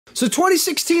So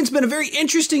 2016's been a very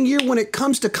interesting year when it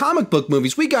comes to comic book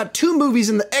movies. We got 2 movies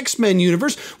in the X-Men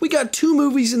universe, we got 2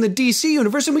 movies in the DC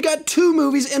universe, and we got 2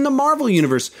 movies in the Marvel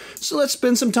universe. So let's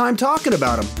spend some time talking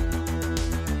about them.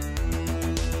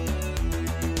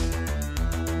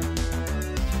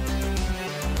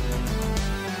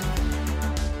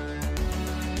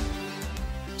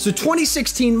 So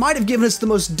 2016 might have given us the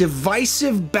most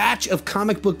divisive batch of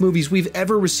comic book movies we've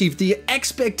ever received. The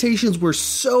expectations were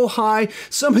so high,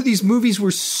 some of these movies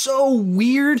were so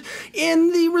weird,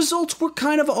 and the results were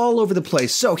kind of all over the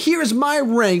place. So here's my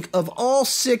rank of all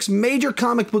 6 major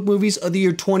comic book movies of the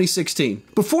year 2016.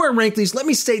 Before I rank these, let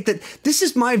me state that this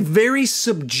is my very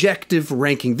subjective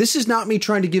ranking. This is not me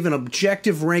trying to give an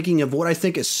objective ranking of what I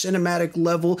think is cinematic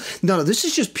level. No, this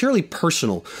is just purely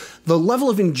personal. The level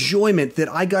of enjoyment that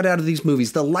I got out of these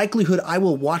movies, the likelihood I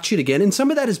will watch it again, and some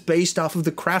of that is based off of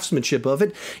the craftsmanship of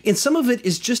it, and some of it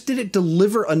is just did it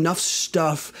deliver enough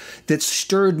stuff that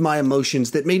stirred my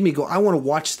emotions, that made me go, I want to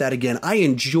watch that again. I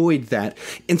enjoyed that.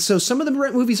 And so some of the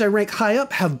movies I rank high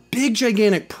up have big,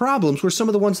 gigantic problems, where some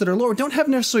of the ones that are lower don't have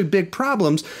necessarily big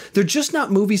problems. They're just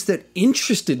not movies that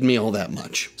interested me all that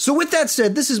much. So with that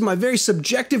said, this is my very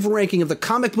subjective ranking of the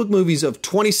comic book movies of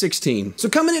 2016. So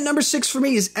coming in at number 6 for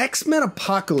me is X-Men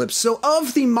Apocalypse. So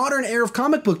of the modern era of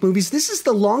comic book movies, this is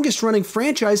the longest running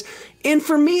franchise, and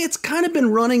for me, it's kind of been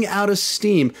running out of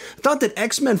steam. I thought that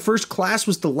X-Men First Class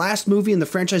was the last movie in the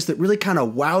franchise that really kind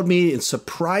of wowed me and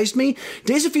surprised me.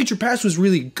 Days of Future Past was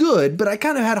really good, but I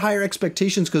kind of had higher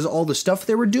expectations because of all the stuff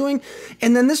they were doing,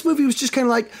 and then this movie was just kind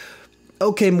of like,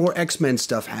 okay, more X-Men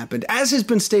stuff happened. As has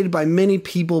been stated by many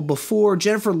people before,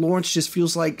 Jennifer Lawrence just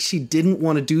feels like she didn't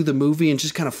want to do the movie and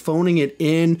just kind of phoning it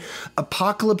in.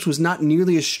 Apocalypse was not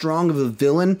nearly as strong of a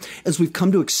villain as we've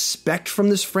come to expect from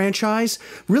this franchise.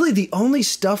 Really, the only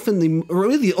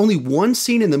one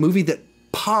scene in the movie that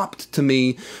popped to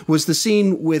me was the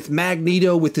scene with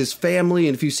Magneto with his family,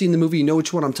 and if you've seen the movie, you know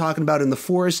which one I'm talking about, in the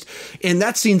forest, and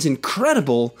that scene's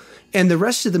incredible, and the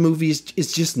rest of the movie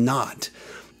is just not.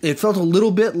 It felt a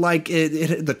little bit like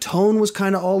the tone was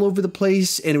kind of all over the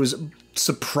place, and it was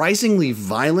surprisingly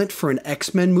violent for an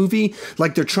X-Men movie.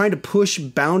 Like they're trying to push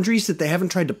boundaries that they haven't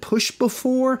tried to push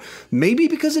before. Maybe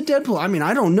because of Deadpool. I mean,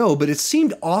 I don't know, but it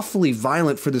seemed awfully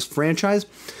violent for this franchise.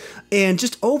 And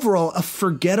just overall, a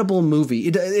forgettable movie.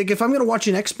 If I'm going to watch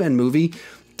an X-Men movie,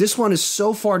 this one is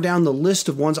so far down the list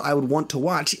of ones I would want to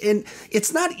watch. And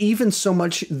it's not even so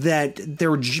much that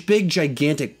there are big,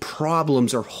 gigantic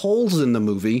problems or holes in the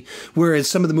movie, whereas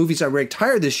some of the movies I ranked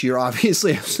higher this year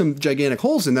obviously have some gigantic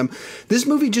holes in them. This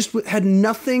movie just had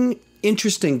nothing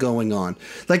interesting going on.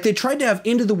 Like they tried to have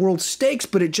end of the world stakes,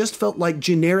 but it just felt like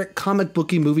generic comic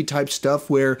booky movie type stuff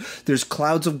where there's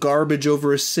clouds of garbage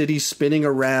over a city spinning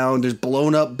around, there's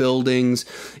blown up buildings,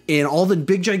 and all the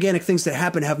big gigantic things that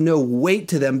happen have no weight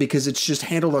to them because it's just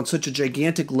handled on such a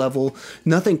gigantic level,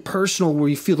 nothing personal where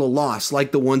you feel the loss,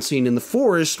 like the one scene in the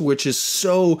forest, which is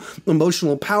so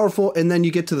emotional and powerful, and then you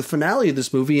get to the finale of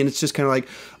this movie and it's just kind of like,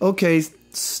 okay,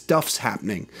 stuff's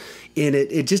happening. And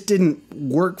it just didn't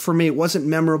work for me. It wasn't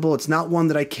memorable. It's not one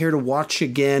that I care to watch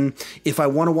again. If I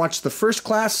want to watch the First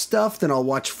Class stuff, then I'll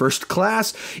watch First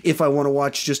Class. If I want to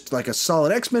watch just like a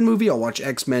solid X-Men movie, I'll watch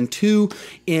X-Men 2.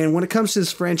 And when it comes to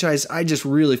this franchise, I just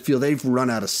really feel they've run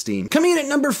out of steam. Coming in at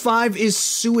number 5 is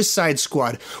Suicide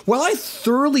Squad. While I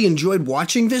thoroughly enjoyed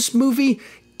watching this movie,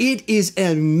 it is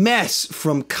a mess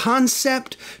from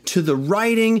concept to the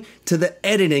writing to the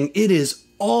editing. It is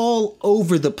all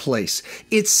over the place.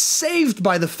 It's saved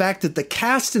by the fact that the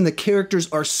cast and the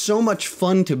characters are so much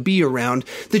fun to be around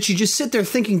that you just sit there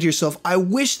thinking to yourself, I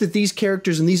wish that these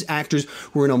characters and these actors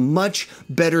were in a much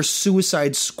better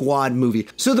Suicide Squad movie.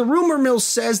 So the rumor mill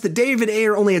says that David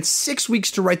Ayer only had 6 weeks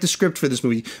to write the script for this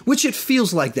movie, which it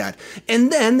feels like that.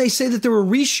 And then they say that there were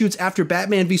reshoots after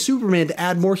Batman v Superman to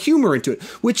add more humor into it,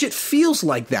 which it feels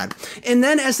like that. And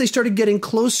then as they started getting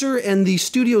closer and the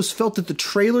studios felt that the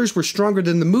trailers were stronger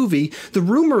than the movie, the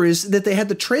rumor is that they had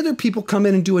the trailer people come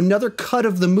in and do another cut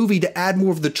of the movie to add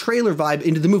more of the trailer vibe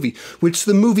into the movie, which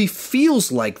the movie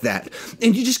feels like that.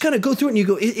 And you just kind of go through it and you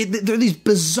go, there are these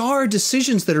bizarre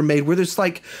decisions that are made where there's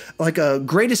like a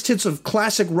greatest hits of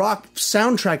classic rock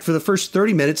soundtrack for the first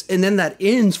 30 minutes, and then that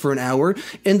ends for an hour,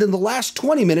 and then the last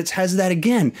 20 minutes has that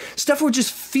again. Stuff where it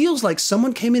just feels like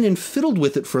someone came in and fiddled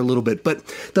with it for a little bit. But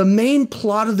the main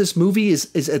plot of this movie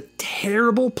is a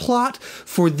terrible plot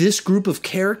for this group of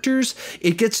characters.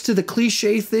 It gets to the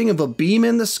cliche thing of a beam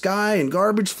in the sky and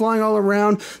garbage flying all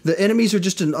around. The enemies are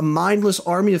just a mindless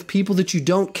army of people that you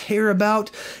don't care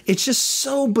about. It's just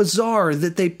so bizarre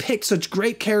that they picked such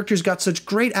great characters, got such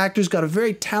great actors, got a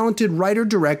very talented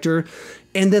writer-director,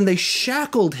 and then they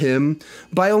shackled him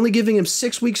by only giving him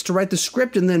 6 weeks to write the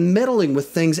script and then meddling with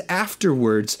things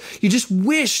afterwards. You just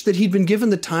wish that he'd been given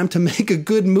the time to make a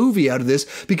good movie out of this,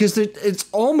 because it's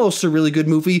almost a really good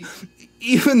movie,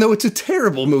 even though it's a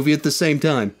terrible movie at the same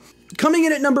time. Coming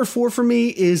in at number 4 for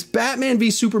me is Batman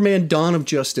v Superman: Dawn of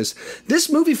Justice.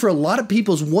 This movie, for a lot of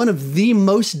people, is one of the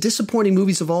most disappointing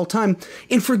movies of all time,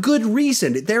 and for good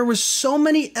reason. There were so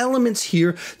many elements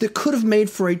here that could have made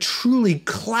for a truly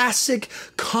classic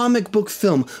comic book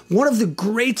film, one of the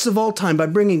greats of all time, by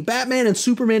bringing Batman and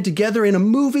Superman together in a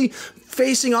movie,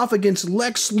 facing off against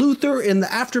Lex Luthor in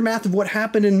the aftermath of what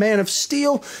happened in Man of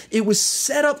Steel. It was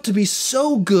set up to be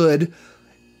so good,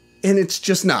 and it's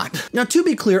just not. Now, to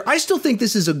be clear, I still think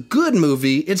this is a good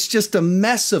movie. It's just a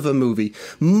mess of a movie.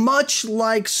 Much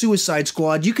like Suicide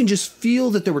Squad, you can just feel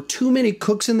that there were too many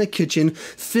cooks in the kitchen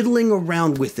fiddling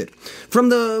around with it. From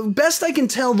the best I can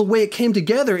tell, the way it came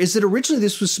together is that originally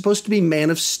this was supposed to be Man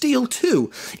of Steel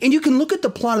 2. And you can look at the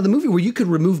plot of the movie where you could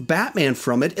remove Batman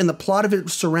from it, and the plot of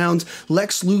it surrounds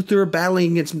Lex Luthor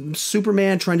battling against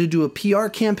Superman, trying to do a PR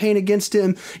campaign against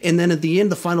him, and then at the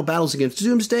end, the final battle's against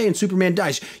Doomsday, and Superman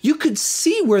dies. You could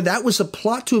see where that was a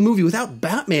plot to a movie without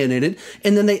Batman in it,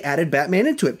 and then they added Batman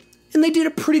into it. And they did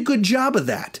a pretty good job of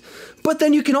that. But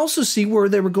then you can also see where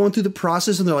they were going through the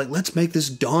process and they're like, let's make this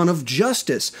Dawn of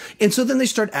Justice. And so then they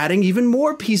start adding even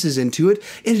more pieces into it,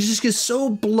 and it just gets so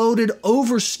bloated,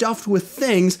 overstuffed with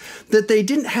things that they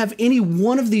didn't have any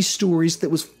one of these stories that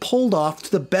was pulled off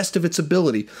to the best of its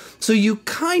ability. So you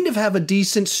kind of have a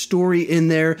decent story in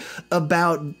there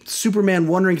about Superman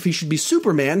wondering if he should be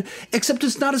Superman, except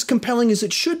it's not as compelling as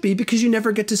it should be, because you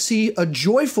never get to see a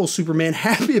joyful Superman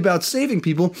happy about saving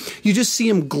people. You just see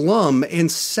him glum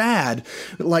and sad,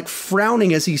 like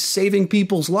frowning as he's saving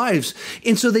people's lives.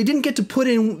 And so they didn't get to put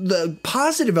in the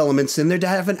positive elements in there to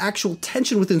have an actual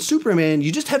tension within Superman.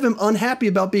 You just have him unhappy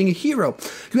about being a hero.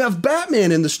 You have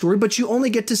Batman in the story, but you only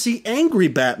get to see angry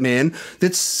Batman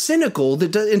that's cynical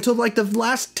until like the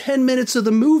last 10 minutes of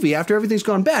the movie after everything's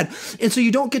gone bad. And so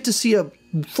you don't get to see a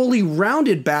fully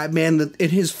rounded Batman in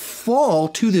his fall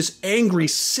to this angry,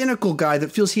 cynical guy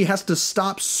that feels he has to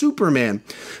stop Superman,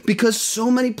 because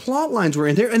so many plot lines were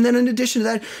in there. And then in addition to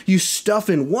that, you stuff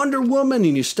in Wonder Woman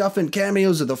and you stuff in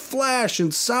cameos of the Flash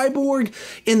and Cyborg,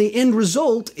 and the end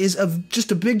result is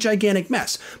just a big, gigantic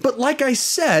mess. But like I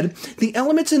said, the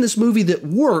elements in this movie that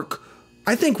work,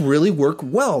 I think really work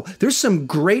well. There's some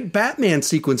great Batman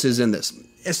sequences in this,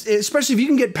 especially if you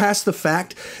can get past the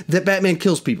fact that Batman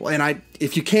kills people. And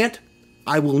if you can't,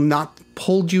 I will not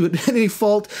hold you at any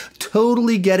fault.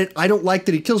 Totally get it. I don't like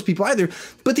that he kills people either.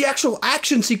 But the actual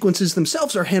action sequences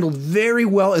themselves are handled very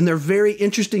well, and they're very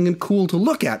interesting and cool to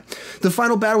look at. The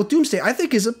final battle with Doomsday, I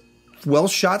think, is a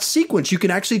well-shot sequence. You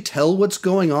can actually tell what's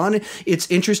going on. It's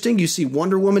interesting. You see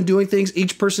Wonder Woman doing things.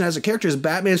 Each person has a character. As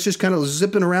Batman's just kind of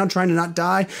zipping around trying to not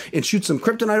die and shoot some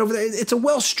kryptonite over there. It's a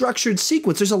well-structured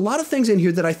sequence. There's a lot of things in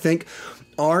here that I think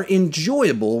are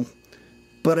enjoyable,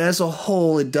 but as a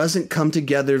whole, it doesn't come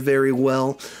together very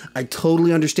well. I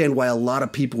totally understand why a lot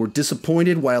of people were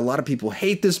disappointed, why a lot of people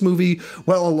hate this movie,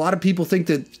 why a lot of people think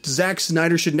that Zack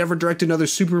Snyder should never direct another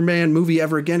Superman movie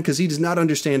ever again because he does not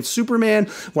understand Superman,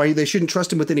 why they shouldn't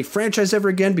trust him with any franchise ever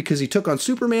again because he took on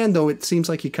Superman, though it seems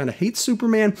like he kind of hates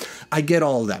Superman. I get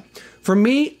all of that. For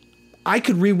me, I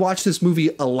could rewatch this movie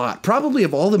a lot. Probably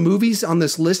of all the movies on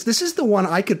this list, this is the one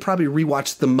I could probably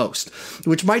rewatch the most,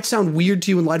 which might sound weird to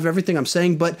you in light of everything I'm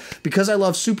saying, but because I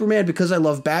love Superman, because I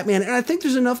love Batman, and I think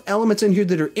there's enough elements in here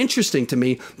that are interesting to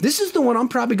me, this is the one I'm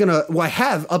probably I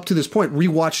have up to this point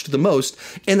rewatched the most,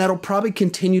 and that'll probably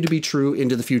continue to be true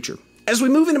into the future. As we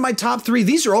move into my top 3,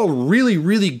 these are all really,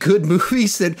 really good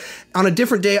movies that on a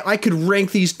different day, I could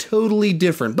rank these totally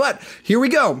different. But here we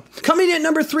go. Coming in at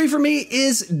number 3 for me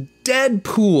is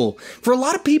Deadpool. For a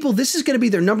lot of people, this is going to be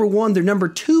their number 1, their number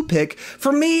 2 pick.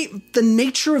 For me, the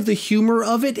nature of the humor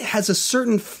of it has a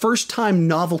certain first-time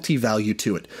novelty value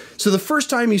to it. So the first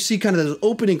time you see kind of the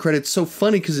opening credits, so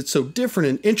funny because it's so different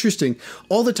and interesting.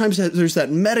 All the times there's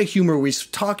that meta humor where he's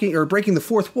talking or breaking the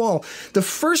fourth wall. The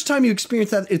first time you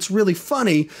experience that, it's really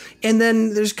funny, and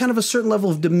then there's kind of a certain level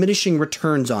of diminishing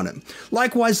returns on it.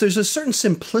 Likewise, there's a certain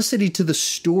simplicity to the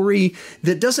story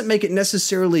that doesn't make it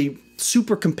necessarily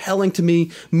super compelling to me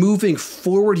moving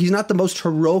forward. He's not the most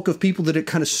heroic of people that it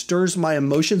kind of stirs my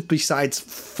emotions besides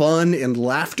fun and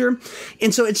laughter.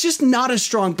 And so it's just not as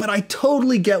strong, but I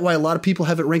totally get why a lot of people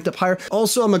have it ranked up higher.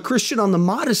 Also, I'm a Christian on the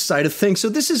modest side of things, so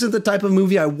this isn't the type of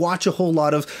movie I watch a whole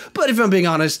lot of, but if I'm being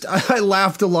honest, I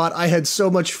laughed a lot. I had so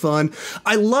much fun.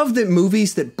 I love that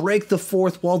movies that break the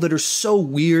fourth wall, that are so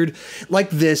weird,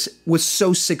 like this, was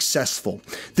so successful,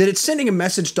 that it's sending a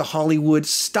message to Hollywood: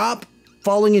 stop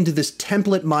falling into this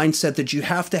template mindset that you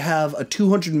have to have a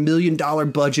 $200 million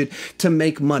budget to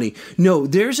make money. No,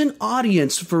 there's an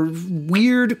audience for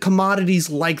weird commodities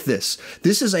like this.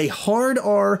 This is a hard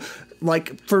R.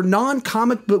 Like, for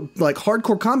non-comic book, like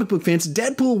hardcore comic book fans,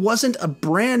 Deadpool wasn't a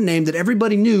brand name that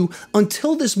everybody knew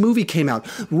until this movie came out.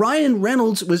 Ryan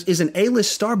Reynolds is an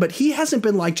A-list star, but he hasn't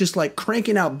been just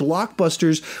cranking out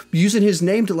blockbusters using his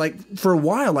name to for a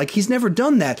while. Like, he's never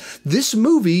done that. This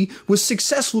movie was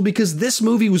successful because this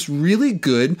movie was really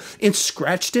good and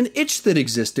scratched an itch that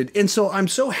existed. And so I'm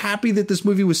so happy that this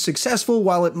movie was successful.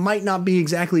 While it might not be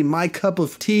exactly my cup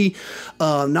of tea,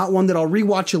 not one that I'll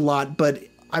rewatch a lot, but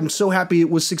I'm so happy it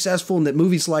was successful and that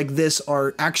movies like this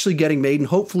are actually getting made, and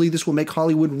hopefully this will make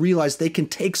Hollywood realize they can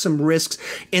take some risks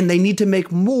and they need to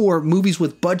make more movies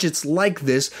with budgets like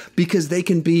this because they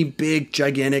can be big,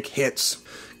 gigantic hits.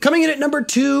 Coming in at number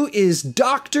 2 is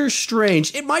Doctor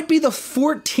Strange. It might be the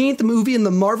 14th movie in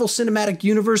the Marvel Cinematic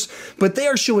Universe, but they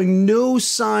are showing no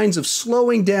signs of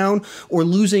slowing down or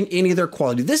losing any of their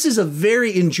quality. This is a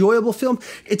very enjoyable film.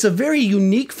 It's a very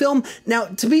unique film. Now,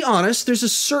 to be honest, there's a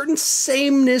certain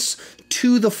sameness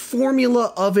to the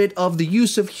formula of it, of the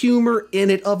use of humor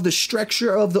in it, of the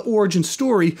structure of the origin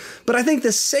story, but I think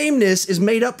the sameness is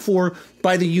made up for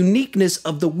by the uniqueness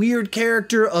of the weird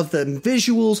character, of the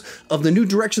visuals, of the new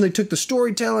direction they took the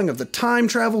storytelling, of the time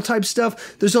travel type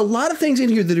stuff. There's a lot of things in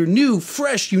here that are new,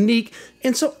 fresh, unique,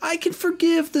 and so I can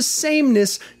forgive the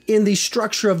sameness in the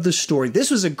structure of the story. This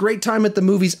was a great time at the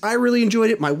movies. I really enjoyed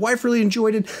it. My wife really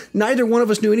enjoyed it. Neither one of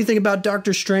us knew anything about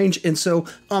Doctor Strange, and so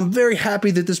I'm very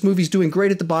happy that this movie's doing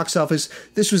great at the box office.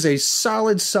 This was a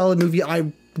solid movie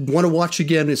I want to watch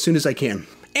again as soon as I can.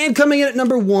 And coming in at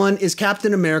number 1 is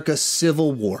Captain America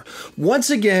Civil War. Once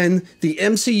again, the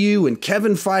MCU and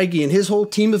Kevin Feige and his whole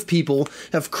team of people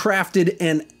have crafted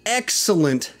an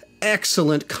excellent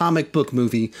comic book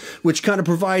movie, which kind of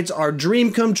provides our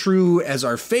dream come true as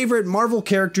our favorite Marvel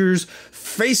characters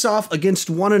face off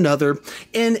against one another.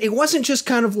 And it wasn't just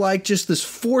kind of just this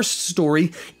forced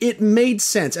story. It made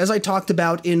sense. As I talked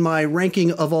about in my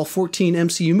ranking of all 14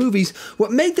 MCU movies,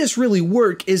 what made this really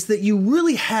work is that you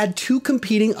really had two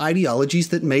competing ideologies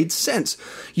that made sense.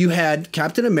 You had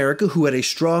Captain America, who had a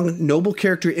strong, noble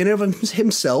character in and of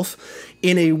himself,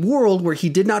 in a world where he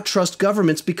did not trust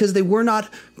governments because they were not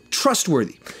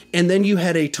trustworthy. And then you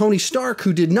had a Tony Stark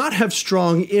who did not have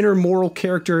strong inner moral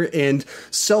character and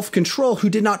self-control, who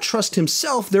did not trust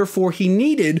himself, therefore he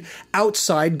needed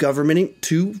outside government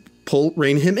to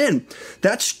rein him in.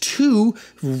 That's two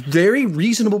very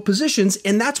reasonable positions,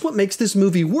 and that's what makes this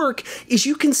movie work, is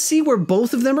you can see where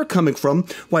both of them are coming from,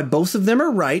 why both of them are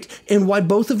right, and why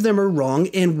both of them are wrong,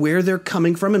 and where they're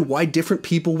coming from, and why different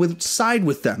people would side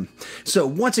with them. So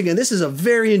once again, this is a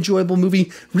very enjoyable movie.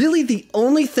 Really, the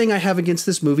only thing I have against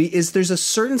this movie is there's a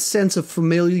certain sense of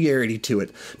familiarity to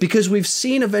it, because we've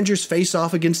seen Avengers face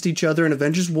off against each other in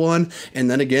Avengers 1,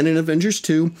 and then again in Avengers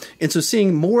 2, and so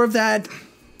seeing more of that,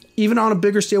 even on a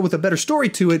bigger scale with a better story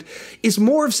to it, is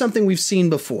more of something we've seen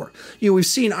before. We've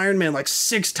seen Iron Man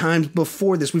 6 times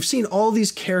before this. We've seen all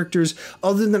these characters,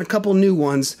 other than a couple new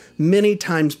ones, many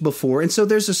times before. And so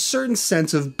there's a certain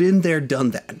sense of been there,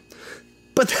 done that.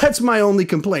 But that's my only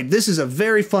complaint. This is a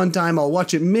very fun time. I'll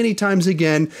watch it many times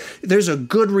again. There's a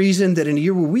good reason that in a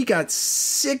year where we got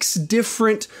 6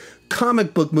 different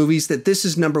comic book movies, that this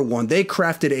is number 1. They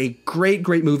crafted a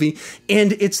great movie,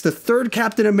 and it's the third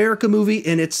Captain America movie,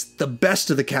 and it's the best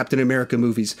of the Captain America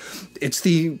movies. It's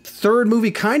the third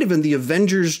movie kind of in the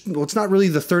Avengers. Well, it's not really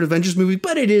the third Avengers movie,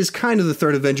 but it is kind of the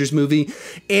third Avengers movie,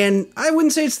 and I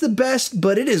wouldn't say it's the best,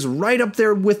 but it is right up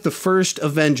there with the first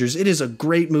Avengers. It is a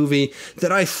great movie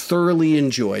that I thoroughly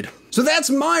enjoyed. So that's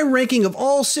my ranking of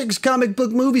all 6 comic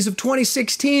book movies of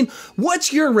 2016.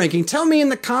 What's your ranking? Tell me in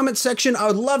the comment section. I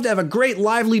would love to have a great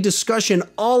lively discussion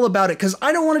all about it, because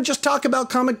I don't want to just talk about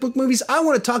comic book movies. I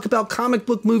want to talk about comic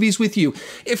book movies with you.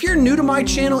 If you're new to my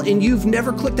channel and you've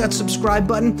never clicked that subscribe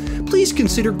button, please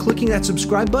consider clicking that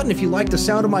subscribe button if you like the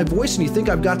sound of my voice and you think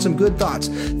I've got some good thoughts.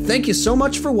 Thank you so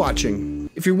much for watching.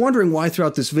 If you're wondering why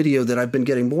throughout this video that I've been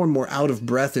getting more and more out of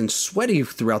breath and sweaty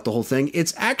throughout the whole thing,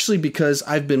 it's actually because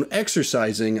I've been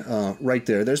exercising right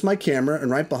there. There's my camera, and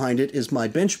right behind it is my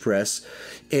bench press.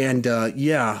 And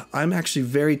yeah, I'm actually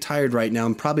very tired right now.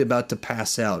 I'm probably about to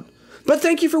pass out. But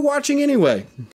thank you for watching anyway.